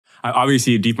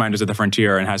obviously DeepMind is at the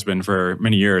frontier and has been for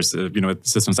many years, with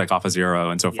systems like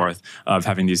AlphaZero and so forth, of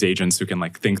having these agents who can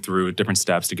like think through different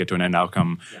steps to get to an end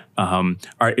outcome.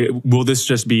 Will this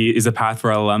just be, is a path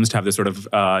for LLMs to have this sort of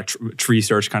tree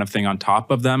search kind of thing on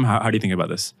top of them? How do you think about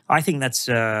this? I think that's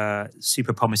a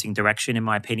super promising direction, in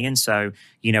my opinion. So,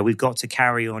 we've got to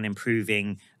carry on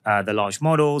improving the large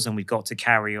models, and we've got to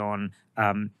carry on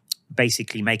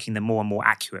basically making them more and more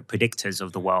accurate predictors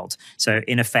of the world. So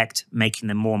in effect, making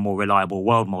them more and more reliable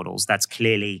world models. That's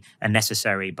clearly a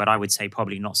necessary, but I would say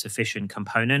probably not sufficient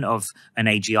component of an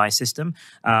AGI system.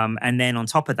 And then on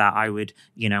top of that, I would,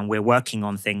 we're working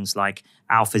on things like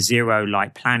AlphaZero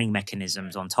like planning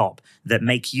mechanisms on top that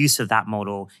make use of that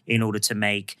model in order to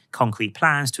make concrete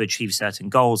plans to achieve certain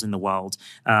goals in the world,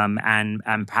 and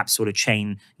perhaps sort of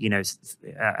chain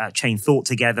thought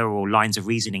together, or lines of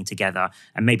reasoning together,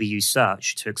 and maybe use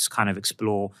search to kind of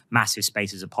explore massive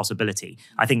spaces of possibility.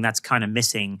 I think that's kind of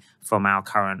missing from our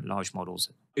current large models.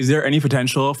 Is there any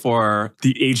potential for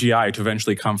the AGI to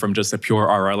eventually come from just a pure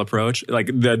RL approach? Like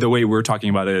the way we're talking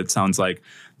about it, it sounds like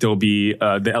there'll be,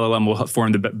 the LLM will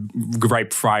form the right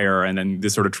prior, and then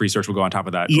this sort of tree search will go on top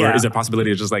of that. Yeah. Or is there a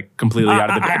possibility it's just like completely out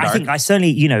of the dark? I think I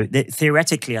certainly,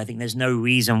 theoretically, I think there's no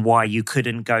reason why you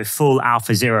couldn't go full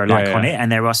AlphaZero on it. And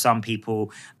there are some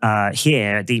people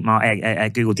here at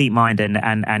Google DeepMind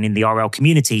and in the RL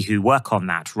community who work on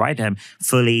that, right?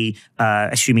 Fully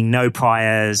assuming no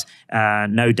priors,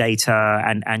 no data,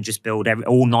 and just build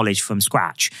all knowledge from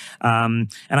scratch. And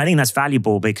I think that's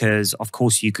valuable because, of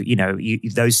course, you could,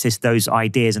 those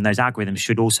ideas and those algorithms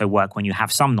should also work when you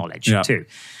have some knowledge too.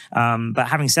 But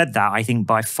having said that, I think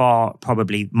by far,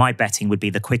 probably my betting would be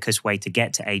the quickest way to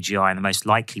get to AGI, and the most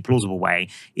likely plausible way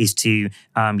is to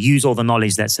use all the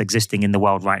knowledge that's existing in the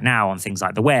world right now on things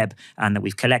like the web, and that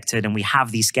we've collected, and we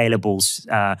have these scalable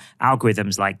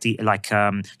algorithms like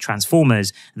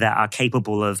transformers that are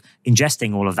capable of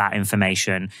ingesting all of that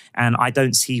information. And I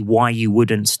don't see why you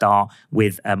wouldn't start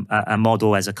with a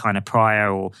model as a kind of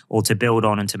prior, or to build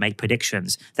on and to make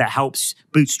predictions that helps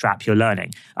bootstrap your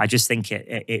learning. I just think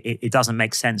it doesn't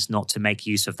make sense not to make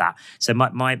use of that. So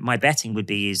my betting would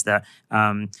be is that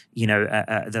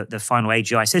the final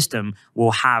AGI system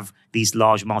will have these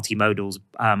large multimodal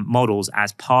models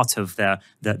as part of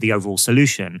the overall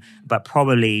solution, but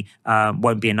probably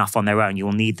won't be enough on their own. You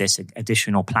will need this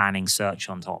additional planning search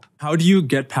on top. How do you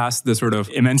get past the sort of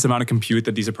immense amount of compute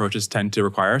that these approaches tend to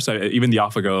require? So even the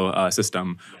AlphaGo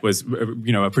system was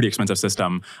a pretty expensive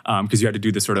system because you had to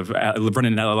do this sort of run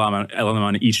an LLM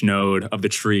on each node of the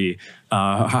tree.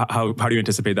 How do you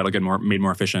anticipate that'll get made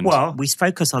more efficient? Well, we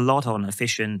focus a lot on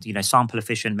efficient, sample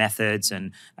efficient methods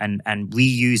and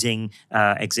reusing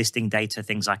existing data,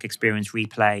 things like experience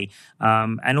replay,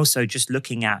 and also just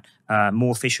looking at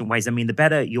more efficient ways. I mean, the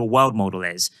better your world model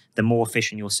is, the more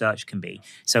efficient your search can be.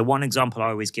 So one example I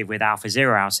always give with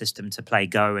AlphaZero, our system to play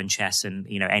Go and chess and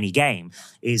any game,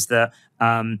 is that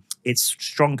it's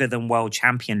stronger than world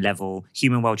champion level,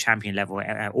 human world champion level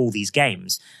at all these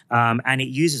games. And it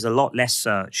uses a lot less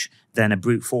search than a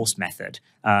brute force method,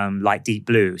 like Deep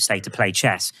Blue, say, to play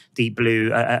chess. Deep Blue,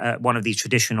 one of these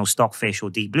traditional Stockfish or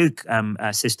Deep Blue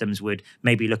systems would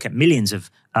maybe look at millions of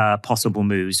possible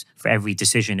moves for every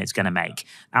decision it's going to make.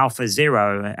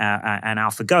 AlphaZero and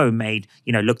AlphaGo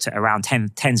looked at around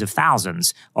tens of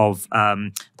thousands of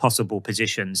possible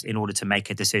positions in order to make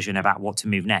a decision about what to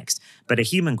move next. But a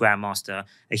human grandmaster,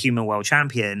 a human world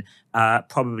champion,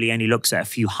 probably only looks at a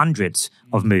few hundreds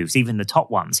of moves, even the top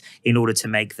ones, in order to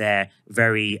make their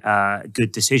very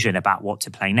good decision about what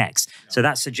to play next. So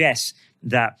that suggests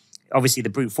that obviously the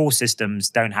brute force systems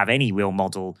don't have any real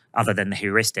model other than the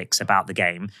heuristics about the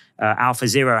game.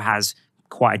 AlphaZero has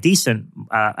quite a decent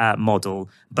model,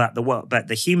 but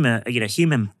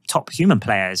the top human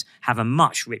players have a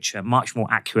much richer, much more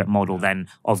accurate model than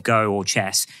of Go or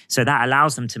chess. So that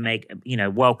allows them to make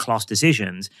world-class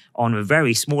decisions on a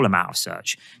very small amount of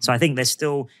search. So I think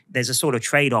there's a sort of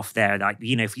trade-off there. Like,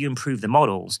 if you improve the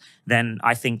models, then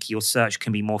I think your search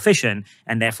can be more efficient,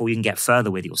 and therefore you can get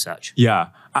further with your search. Yeah,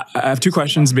 I have two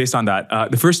questions based on that.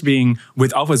 The first being,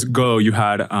 with AlphaGo, you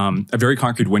had a very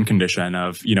concrete win condition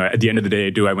of, at the end of the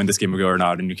day, do I win this game of Go or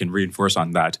not? And you can reinforce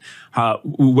on that.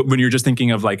 When you're just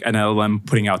thinking of like an LLM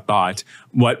putting out thought,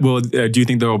 do you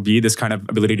think there will be this kind of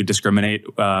ability to discriminate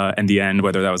in the end,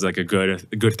 whether that was like a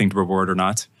good thing to reward or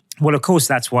not? Well, of course,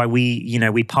 that's why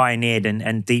we pioneered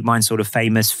and DeepMind's sort of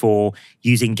famous for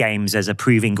using games as a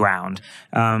proving ground,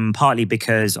 partly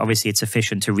because obviously it's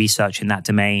efficient to research in that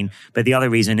domain. But the other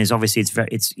reason is obviously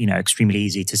it's extremely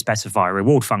easy to specify a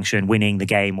reward function, winning the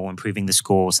game or improving the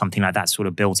score, something like that sort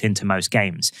of built into most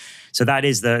games. So that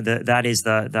is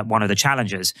the one of the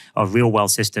challenges of real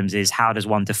world systems is how does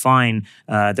one define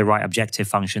the right objective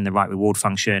function, the right reward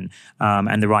function,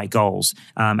 and the right goals,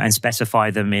 and specify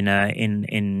them in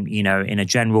a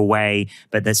general way,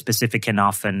 but that's specific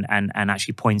enough and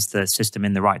actually points the system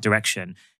in the right direction.